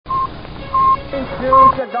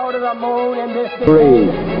refuse to go to the moon in this 3, 2,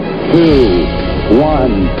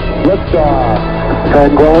 1, liftoff.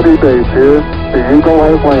 Tranquility Base here. The Eagle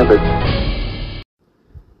has landed.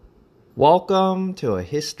 Welcome to A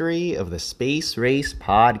History of the Space Race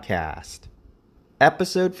podcast.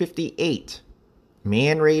 Episode 58,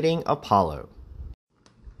 Man Raiding Apollo.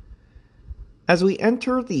 As we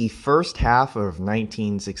enter the first half of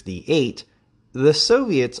 1968, the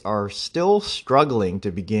Soviets are still struggling to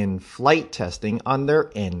begin flight testing on their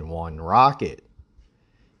N-1 rocket.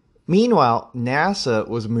 Meanwhile, NASA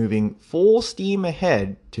was moving full steam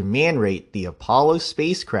ahead to man-rate the Apollo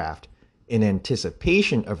spacecraft in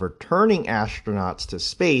anticipation of returning astronauts to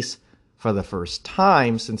space for the first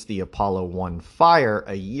time since the Apollo 1 fire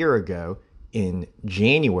a year ago in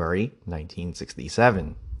January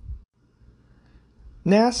 1967.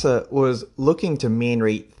 NASA was looking to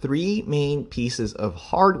man-rate three main pieces of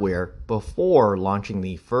hardware before launching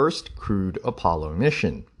the first crewed Apollo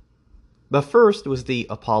mission. The first was the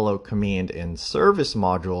Apollo Command and Service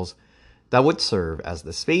modules that would serve as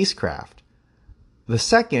the spacecraft. The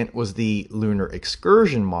second was the Lunar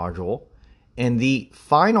Excursion module, and the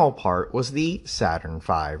final part was the Saturn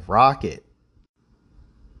V rocket.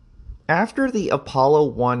 After the Apollo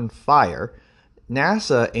 1 fire,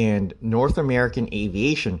 NASA and North American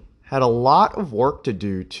Aviation had a lot of work to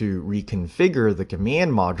do to reconfigure the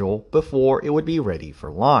command module before it would be ready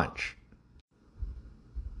for launch.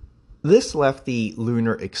 This left the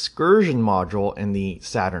Lunar Excursion module and the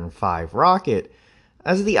Saturn V rocket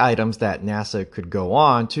as the items that NASA could go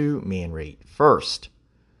on to man-rate first.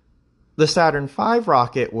 The Saturn V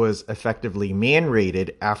rocket was effectively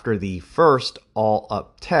man-rated after the first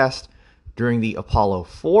all-up test during the Apollo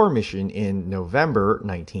 4 mission in November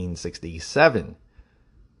 1967.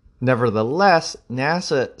 Nevertheless,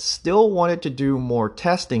 NASA still wanted to do more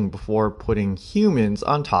testing before putting humans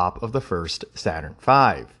on top of the first Saturn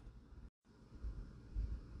V.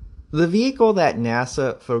 The vehicle that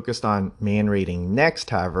NASA focused on man-rating next,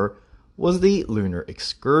 however, was the Lunar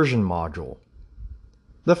Excursion module.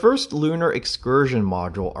 The first Lunar Excursion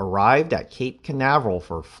module arrived at Cape Canaveral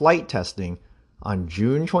for flight testing on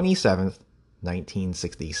June 27,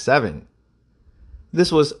 1967.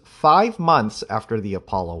 This was 5 months after the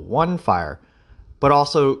Apollo 1 fire, but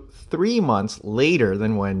also 3 months later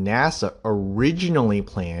than when NASA originally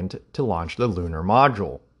planned to launch the lunar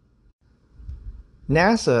module.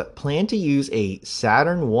 NASA planned to use a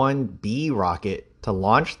Saturn 1B rocket to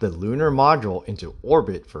launch the lunar module into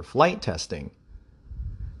orbit for flight testing.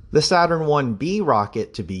 The Saturn 1B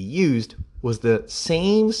rocket to be used was the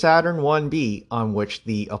same Saturn 1B on which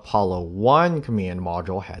the Apollo 1 command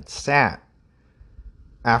module had sat.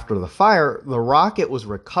 After the fire, the rocket was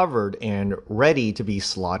recovered and ready to be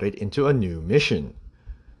slotted into a new mission.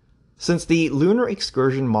 Since the Lunar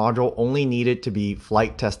Excursion module only needed to be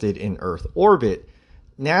flight tested in Earth orbit,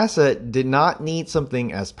 NASA did not need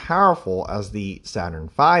something as powerful as the Saturn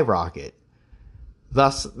V rocket.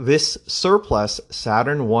 Thus, this surplus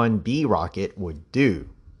Saturn 1B rocket would do.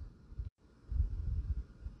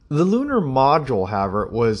 The lunar module, however,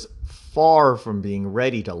 was far from being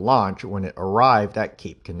ready to launch when it arrived at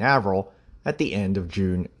Cape Canaveral at the end of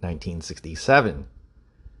June 1967.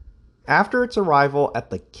 After its arrival at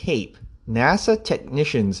the Cape, NASA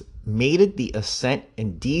technicians mated the ascent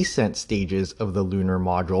and descent stages of the lunar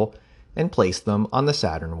module and placed them on the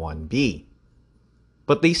Saturn 1B.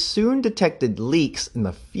 But they soon detected leaks in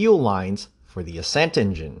the fuel lines for the ascent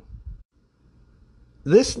engine.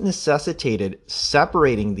 This necessitated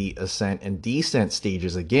separating the ascent and descent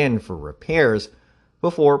stages again for repairs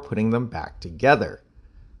before putting them back together.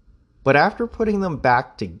 But after putting them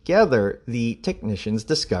back together, the technicians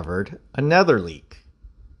discovered another leak.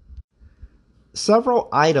 Several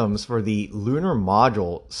items for the lunar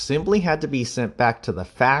module simply had to be sent back to the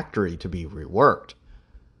factory to be reworked.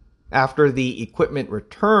 After the equipment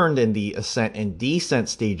returned and the ascent and descent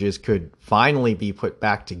stages could finally be put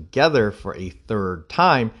back together for a third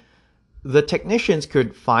time, the technicians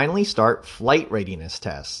could finally start flight readiness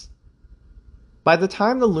tests. By the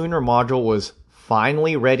time the lunar module was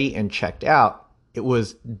finally ready and checked out, it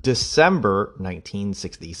was December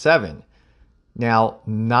 1967. Now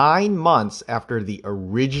 9 months after the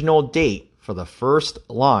original date for the first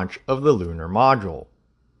launch of the lunar module.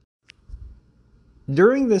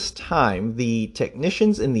 During this time, the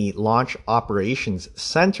technicians in the Launch Operations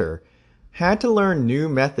Center had to learn new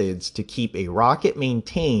methods to keep a rocket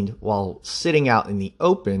maintained while sitting out in the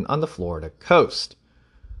open on the Florida coast.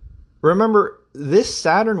 Remember, this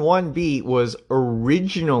Saturn 1B was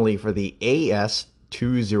originally for the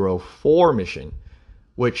AS-204 mission,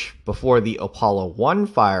 which before the Apollo 1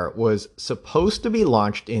 fire was supposed to be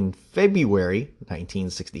launched in February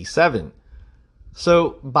 1967.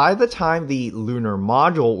 So by the time the lunar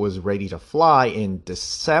module was ready to fly in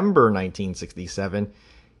December 1967,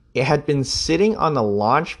 it had been sitting on the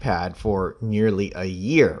launch pad for nearly a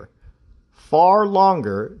year, far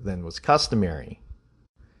longer than was customary.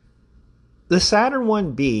 The Saturn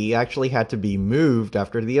 1B actually had to be moved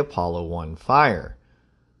after the Apollo 1 fire.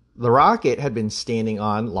 The rocket had been standing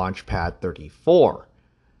on Launch Pad 34.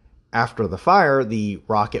 After the fire, the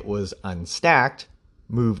rocket was unstacked,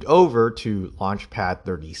 moved over to Launch Pad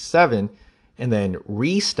 37, and then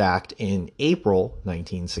restacked in April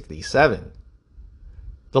 1967.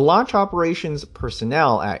 The launch operations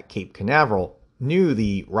personnel at Cape Canaveral knew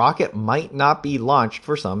the rocket might not be launched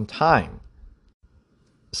for some time.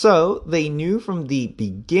 So they knew from the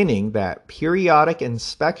beginning that periodic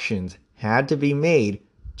inspections had to be made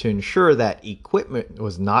to ensure that equipment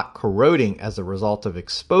was not corroding as a result of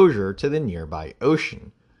exposure to the nearby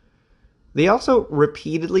ocean. They also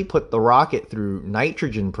repeatedly put the rocket through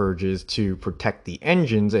nitrogen purges to protect the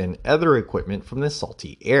engines and other equipment from the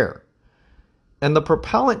salty air. And the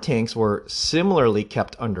propellant tanks were similarly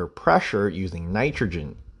kept under pressure using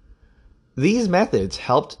nitrogen. These methods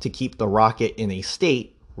helped to keep the rocket in a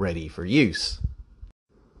state ready for use.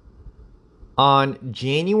 On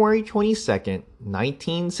January 22,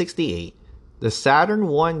 1968, the Saturn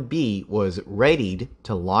 1B was readied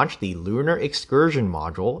to launch the Lunar Excursion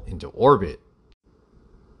Module into orbit.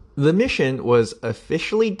 The mission was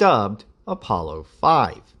officially dubbed Apollo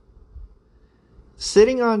 5.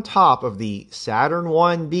 Sitting on top of the Saturn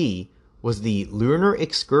 1B was the Lunar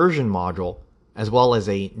Excursion Module, as well as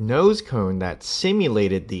a nose cone that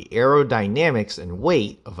simulated the aerodynamics and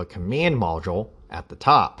weight of a command module at the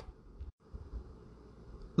top.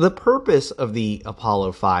 The purpose of the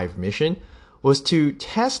Apollo 5 mission was to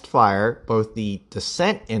test fire both the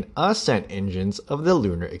descent and ascent engines of the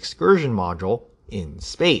Lunar Excursion Module in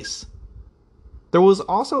space. There was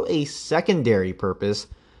also a secondary purpose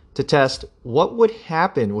to test what would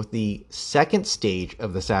happen with the second stage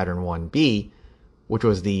of the Saturn 1B, which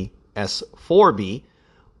was the S4B,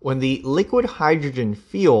 when the liquid hydrogen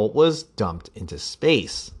fuel was dumped into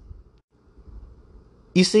space.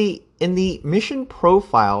 You see, in the mission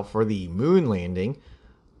profile for the moon landing,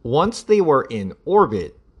 once they were in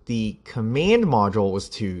orbit, the command module was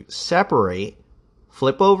to separate,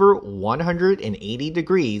 flip over 180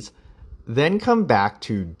 degrees, then come back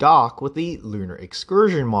to dock with the Lunar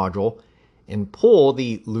Excursion Module and pull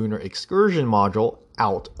the Lunar Excursion Module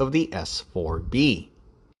out of the S4B.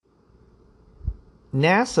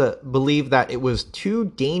 NASA believed that it was too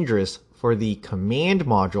dangerous for the command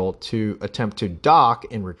module to attempt to dock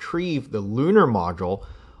and retrieve the lunar module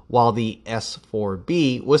while the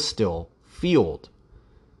S4B was still fueled.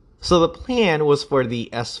 So the plan was for the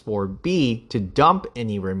S4B to dump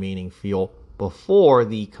any remaining fuel before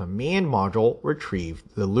the command module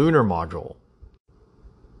retrieved the lunar module.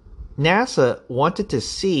 NASA wanted to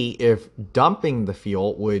see if dumping the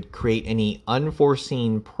fuel would create any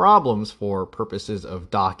unforeseen problems for purposes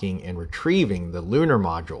of docking and retrieving the lunar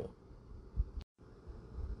module.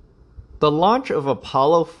 The launch of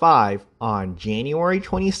Apollo 5 on January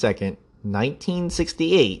 22,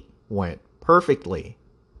 1968 went perfectly.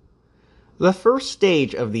 The first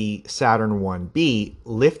stage of the Saturn 1B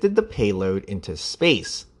lifted the payload into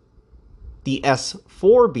space. The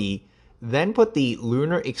S4B then put the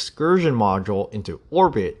Lunar Excursion Module into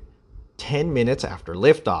orbit 10 minutes after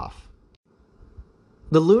liftoff.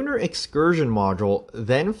 The Lunar Excursion Module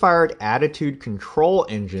then fired attitude control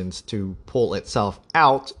engines to pull itself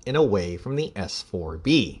out and away from the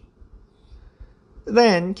S4B.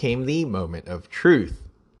 Then came the moment of truth.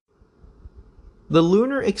 The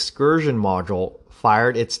Lunar Excursion Module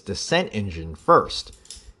fired its descent engine first,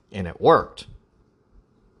 and it worked.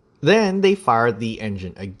 Then they fired the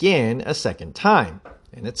engine again a second time,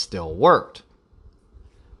 and it still worked.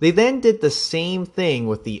 They then did the same thing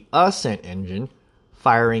with the ascent engine,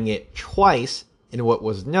 firing it twice in what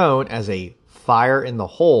was known as a fire in the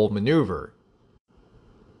hole maneuver.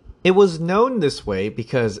 It was known this way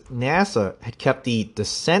because NASA had kept the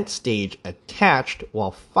descent stage attached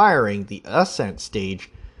while firing the ascent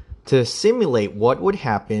stage to simulate what would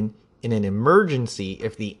happen in an emergency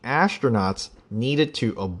if the astronauts needed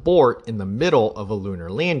to abort in the middle of a lunar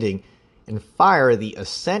landing and fire the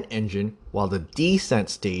ascent engine while the descent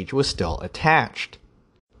stage was still attached.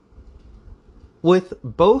 With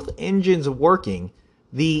both engines working,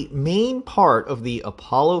 the main part of the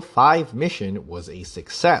Apollo 5 mission was a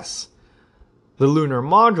success. The lunar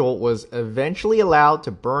module was eventually allowed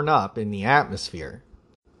to burn up in the atmosphere.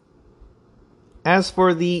 As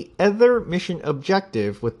for the other mission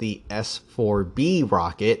objective with the S-4B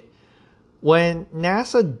rocket, when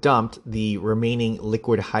NASA dumped the remaining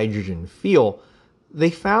liquid hydrogen fuel, they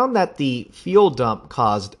found that the fuel dump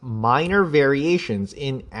caused minor variations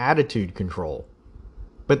in attitude control.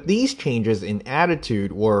 But these changes in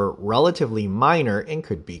attitude were relatively minor and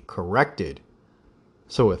could be corrected.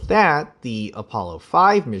 So with that, the Apollo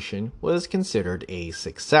 5 mission was considered a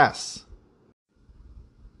success.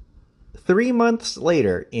 3 months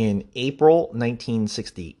later, in April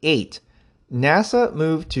 1968, NASA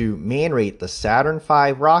moved to man-rate the Saturn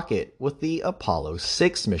V rocket with the Apollo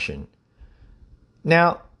 6 mission.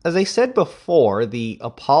 Now, as I said before, the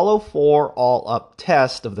Apollo 4 all-up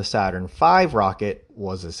test of the Saturn V rocket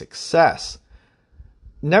was a success.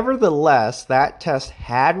 Nevertheless, that test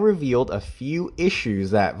had revealed a few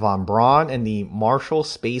issues that von Braun and the Marshall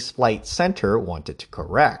Space Flight Center wanted to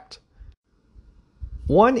correct.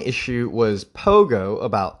 One issue was pogo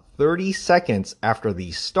about 30 seconds after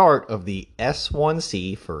the start of the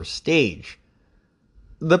S-1C first stage.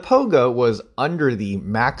 The pogo was under the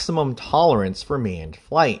maximum tolerance for manned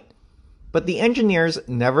flight, but the engineers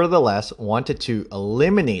nevertheless wanted to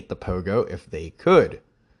eliminate the pogo if they could.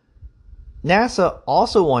 NASA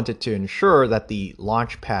also wanted to ensure that the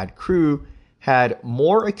launch pad crew had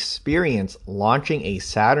more experience launching a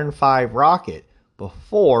Saturn V rocket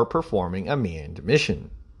before performing a manned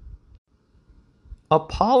mission.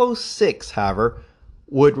 Apollo 6, however,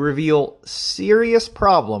 would reveal serious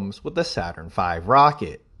problems with the Saturn V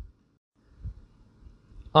rocket.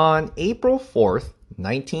 On April 4,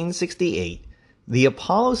 1968, the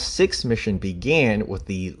Apollo 6 mission began with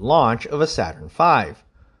the launch of a Saturn V,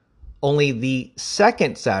 only the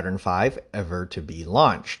second Saturn V ever to be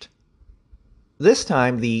launched. This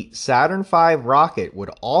time, the Saturn V rocket would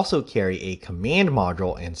also carry a command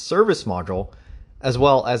module and service module, as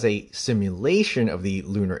well as a simulation of the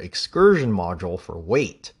Lunar Excursion Module for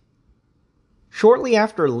weight. Shortly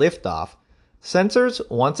after liftoff, sensors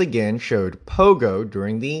once again showed pogo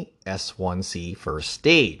during the S-1C first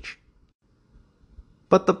stage.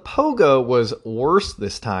 But the pogo was worse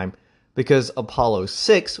this time because Apollo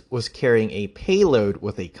 6 was carrying a payload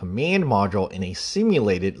with a command module and a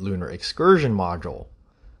simulated Lunar Excursion Module.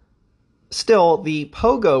 Still, the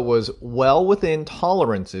pogo was well within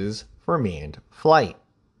tolerances for manned flight.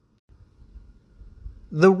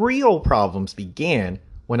 The real problems began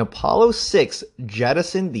when Apollo 6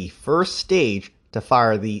 jettisoned the first stage to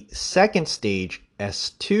fire the second stage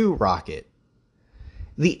S-2 rocket.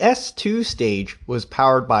 The S-2 stage was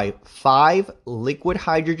powered by 5 liquid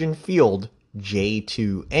hydrogen-fueled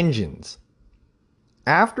J-2 engines.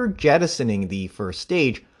 After jettisoning the first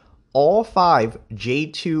stage, all 5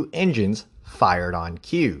 J-2 engines fired on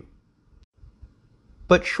cue.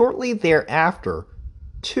 But shortly thereafter,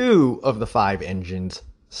 2 of the 5 engines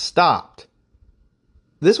stopped.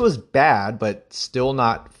 This was bad, but still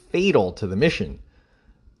not fatal to the mission.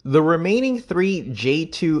 The remaining 3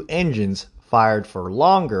 J-2 engines fired for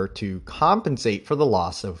longer to compensate for the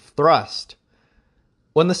loss of thrust.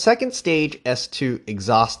 When the second stage S-2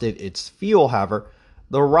 exhausted its fuel, however,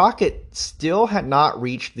 the rocket still had not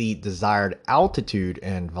reached the desired altitude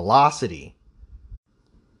and velocity.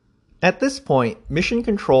 At this point, Mission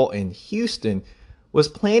Control in Houston was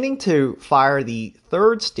planning to fire the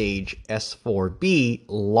third stage S-4B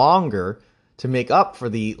longer to make up for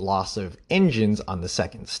the loss of engines on the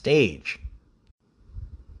second stage.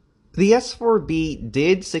 The S-4B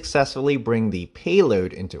did successfully bring the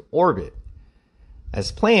payload into orbit.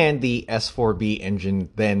 As planned, the S-4B engine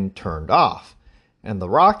then turned off, and the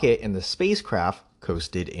rocket and the spacecraft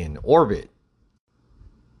coasted in orbit.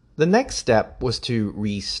 The next step was to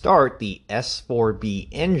restart the S-4B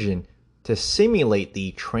engine to simulate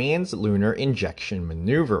the translunar injection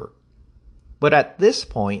maneuver. But at this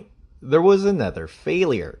point, there was another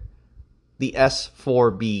failure. The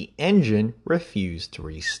S-4B engine refused to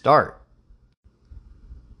restart.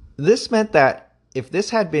 This meant that if this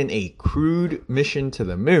had been a crewed mission to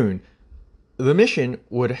the moon, the mission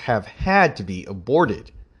would have had to be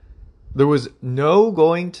aborted. There was no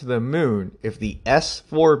going to the moon if the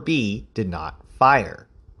S-4B did not fire.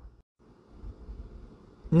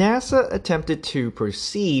 NASA attempted to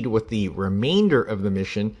proceed with the remainder of the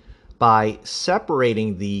mission by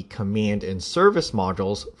separating the command and service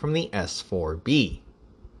modules from the S-4B.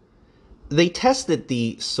 They tested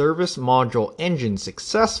the service module engine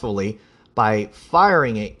successfully by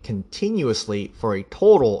firing it continuously for a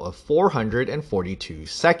total of 442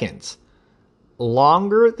 seconds,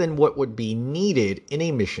 longer than what would be needed in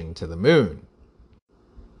a mission to the moon.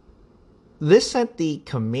 This sent the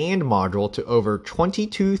command module to over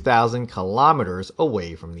 22,000 kilometers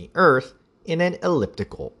away from the Earth in an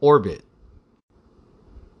elliptical orbit.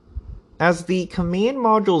 As the command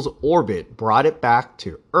module's orbit brought it back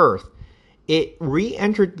to Earth, it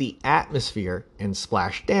re-entered the atmosphere and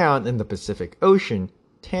splashed down in the Pacific Ocean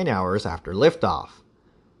 10 hours after liftoff.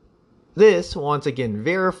 This once again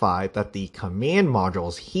verified that the command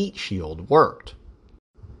module's heat shield worked.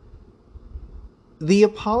 The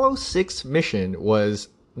Apollo 6 mission was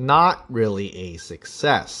not really a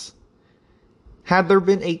success. Had there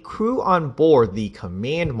been a crew on board the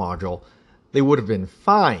command module, they would have been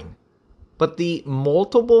fine, but the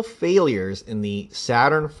multiple failures in the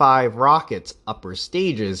Saturn V rocket's upper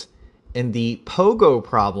stages and the pogo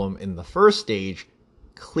problem in the first stage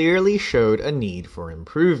clearly showed a need for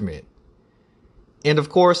improvement. And of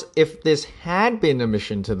course, if this had been a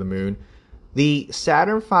mission to the moon, the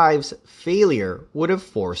Saturn V's failure would have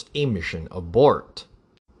forced a mission abort.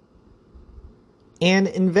 An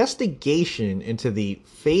investigation into the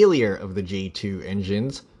failure of the J2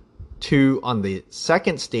 engines, 2 on the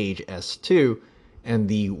second stage S2 and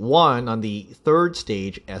the 1 on the third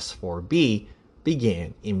stage S4B,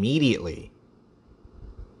 began immediately.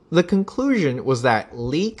 The conclusion was that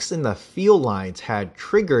leaks in the fuel lines had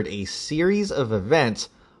triggered a series of events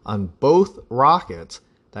on both rockets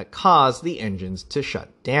that caused the engines to shut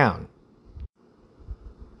down.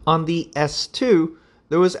 On the S2,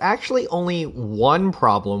 there was actually only one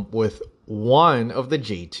problem with one of the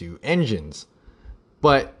J2 engines,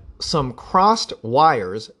 but some crossed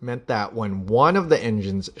wires meant that when one of the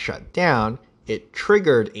engines shut down, it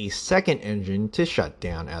triggered a second engine to shut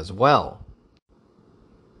down as well.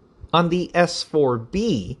 On the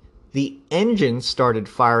S4B, the engine started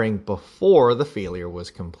firing before the failure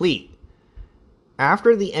was complete.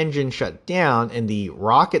 After the engine shut down and the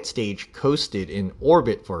rocket stage coasted in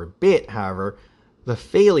orbit for a bit, however, the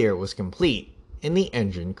failure was complete and the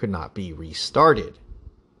engine could not be restarted.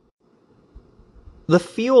 The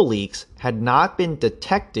fuel leaks had not been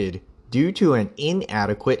detected due to an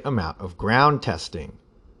inadequate amount of ground testing.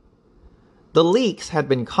 The leaks had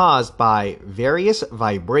been caused by various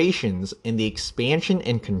vibrations in the expansion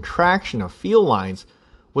and contraction of fuel lines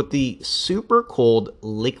with the super cold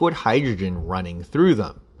liquid hydrogen running through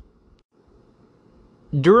them.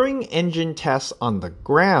 During engine tests on the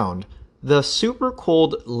ground, the super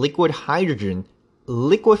cold liquid hydrogen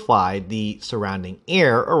liquefied the surrounding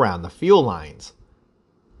air around the fuel lines.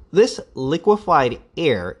 This liquefied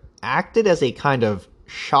air acted as a kind of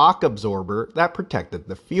shock absorber that protected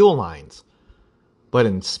the fuel lines. But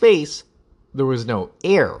in space, there was no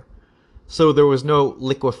air, so there was no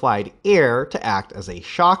liquefied air to act as a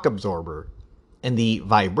shock absorber, and the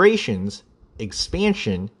vibrations,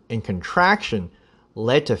 expansion, and contraction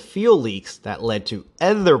led to fuel leaks that led to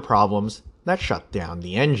other problems that shut down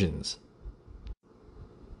the engines.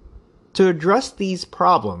 To address these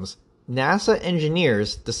problems, NASA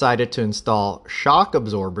engineers decided to install shock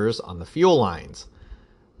absorbers on the fuel lines.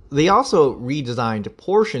 They also redesigned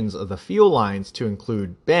portions of the fuel lines to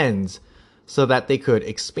include bends so that they could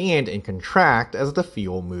expand and contract as the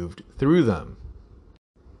fuel moved through them.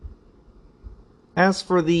 As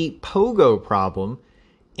for the pogo problem,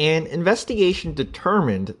 an investigation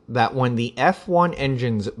determined that when the F1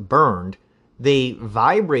 engines burned, they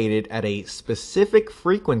vibrated at a specific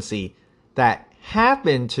frequency that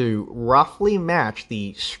happened to roughly match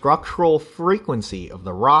the structural frequency of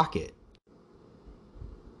the rocket.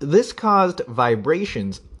 This caused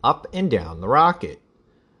vibrations up and down the rocket.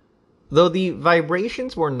 Though the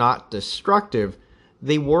vibrations were not destructive,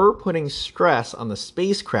 they were putting stress on the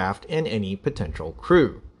spacecraft and any potential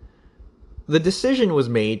crew. The decision was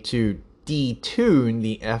made to detune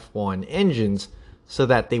the F1 engines so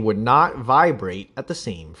that they would not vibrate at the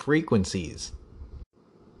same frequencies.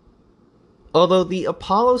 Although the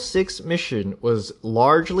Apollo 6 mission was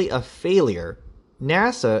largely a failure,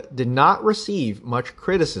 NASA did not receive much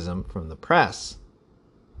criticism from the press.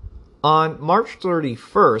 On March 31,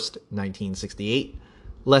 1968,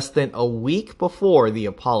 less than a week before the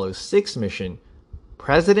Apollo 6 mission,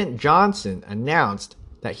 President Johnson announced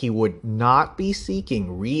that he would not be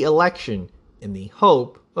seeking re-election in the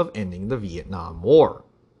hope of ending the Vietnam War.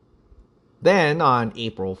 Then, on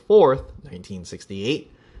April 4,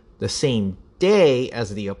 1968, the same day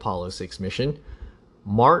as the Apollo 6 mission,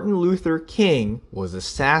 Martin Luther King was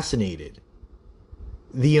assassinated.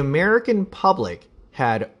 The American public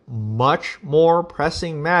had much more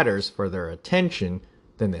pressing matters for their attention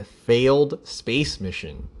than the failed space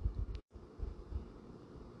mission.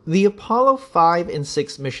 The Apollo 5 and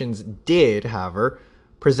 6 missions did, however,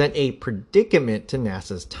 present a predicament to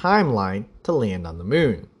NASA's timeline to land on the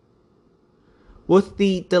moon. With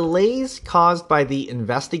the delays caused by the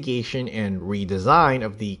investigation and redesign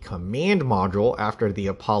of the command module after the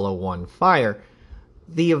Apollo 1 fire,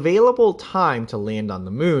 the available time to land on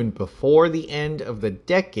the moon before the end of the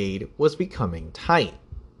decade was becoming tight.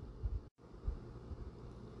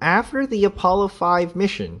 After the Apollo 5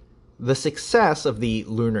 mission, the success of the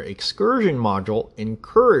Lunar Excursion Module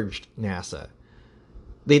encouraged NASA.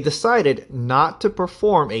 They decided not to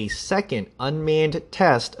perform a second unmanned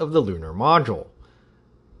test of the lunar module.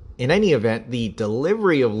 In any event, the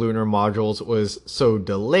delivery of lunar modules was so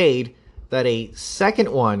delayed that a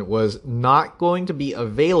second one was not going to be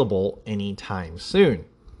available anytime soon.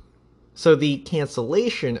 So the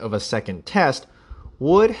cancellation of a second test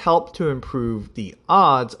would help to improve the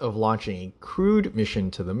odds of launching a crewed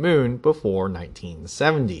mission to the moon before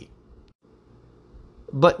 1970.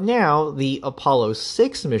 But now the Apollo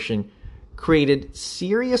 6 mission created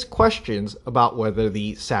serious questions about whether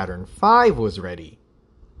the Saturn V was ready.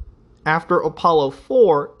 After Apollo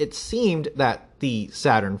 4, it seemed that the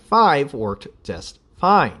Saturn V worked just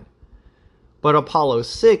fine. But Apollo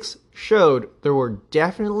 6 showed there were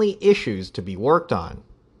definitely issues to be worked on.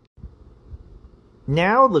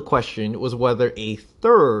 Now the question was whether a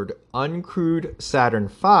third uncrewed Saturn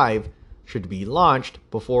V should be launched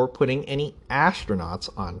before putting any astronauts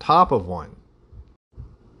on top of one.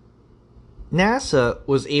 NASA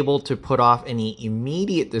was able to put off any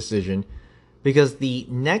immediate decision because the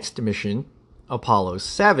next mission, Apollo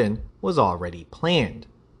 7, was already planned.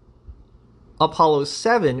 Apollo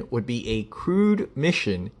 7 would be a crewed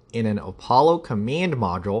mission in an Apollo command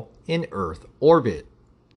module in Earth orbit.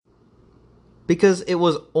 Because it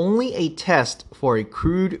was only a test for a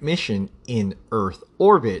crewed mission in Earth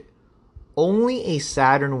orbit, only a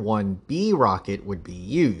Saturn 1B rocket would be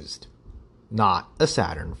used, not a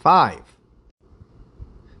Saturn V.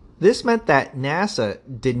 This meant that NASA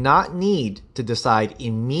did not need to decide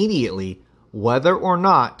immediately whether or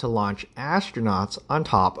not to launch astronauts on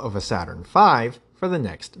top of a Saturn V for the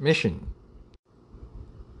next mission.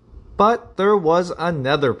 But there was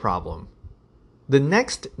another problem. The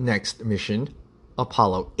next mission,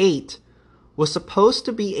 Apollo 8, was supposed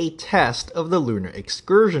to be a test of the Lunar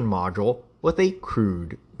Excursion Module with a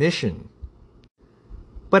crewed mission.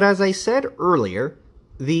 But as I said earlier,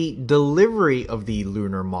 the delivery of the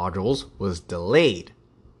lunar modules was delayed.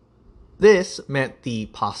 This meant the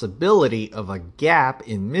possibility of a gap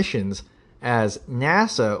in missions as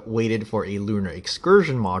NASA waited for a Lunar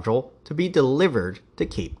Excursion Module to be delivered to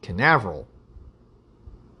Cape Canaveral.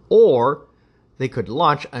 Or they could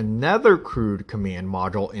launch another crewed command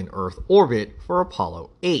module in Earth orbit for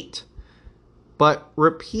Apollo 8. But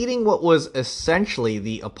repeating what was essentially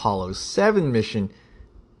the Apollo 7 mission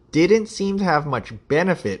didn't seem to have much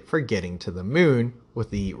benefit for getting to the moon with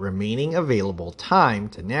the remaining available time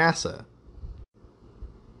to NASA.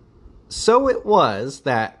 So it was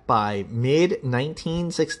that by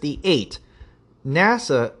mid-1968,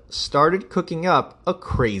 NASA started cooking up a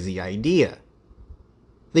crazy idea.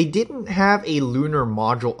 They didn't have a lunar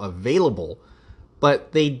module available,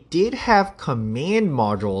 but they did have command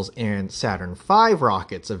modules and Saturn V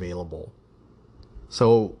rockets available.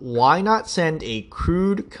 So why not send a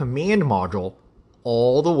crewed command module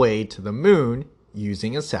all the way to the moon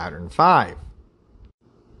using a Saturn V?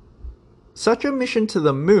 Such a mission to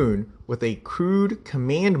the moon with a crewed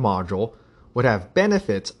command module would have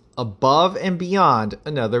benefits above and beyond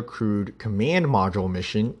another crewed command module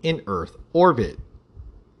mission in Earth orbit.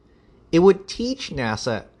 It would teach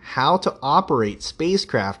NASA how to operate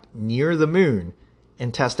spacecraft near the moon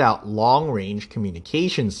and test out long-range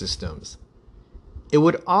communication systems. It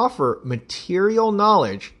would offer material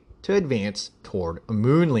knowledge to advance toward a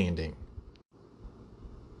moon landing.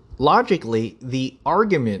 Logically, the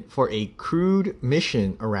argument for a crewed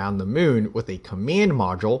mission around the moon with a command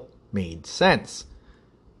module made sense.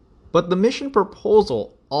 But the mission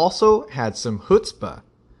proposal also had some chutzpah.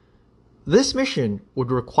 This mission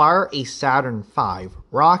would require a Saturn V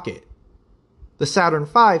rocket. The Saturn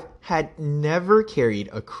V had never carried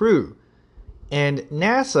a crew, and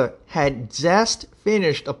NASA had just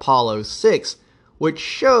finished Apollo 6, which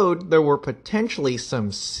showed there were potentially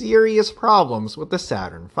some serious problems with the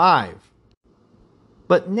Saturn V.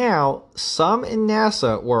 But now, some in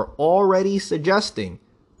NASA were already suggesting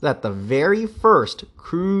that the very first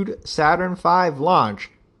crewed Saturn V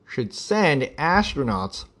launch should send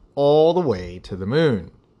astronauts all the way to the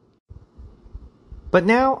moon. But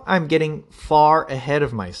now I'm getting far ahead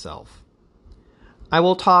of myself. I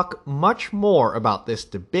will talk much more about this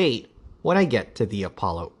debate when I get to the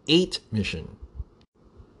Apollo 8 mission.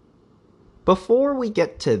 Before we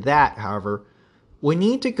get to that, however, we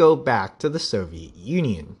need to go back to the Soviet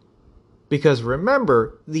Union. Because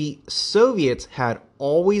remember, the Soviets had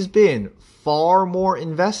always been far more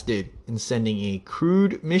invested in sending a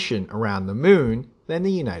crewed mission around the moon than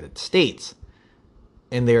the United States,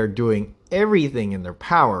 and they are doing everything in their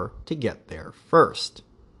power to get there first.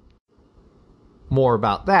 More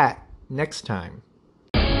about that next time.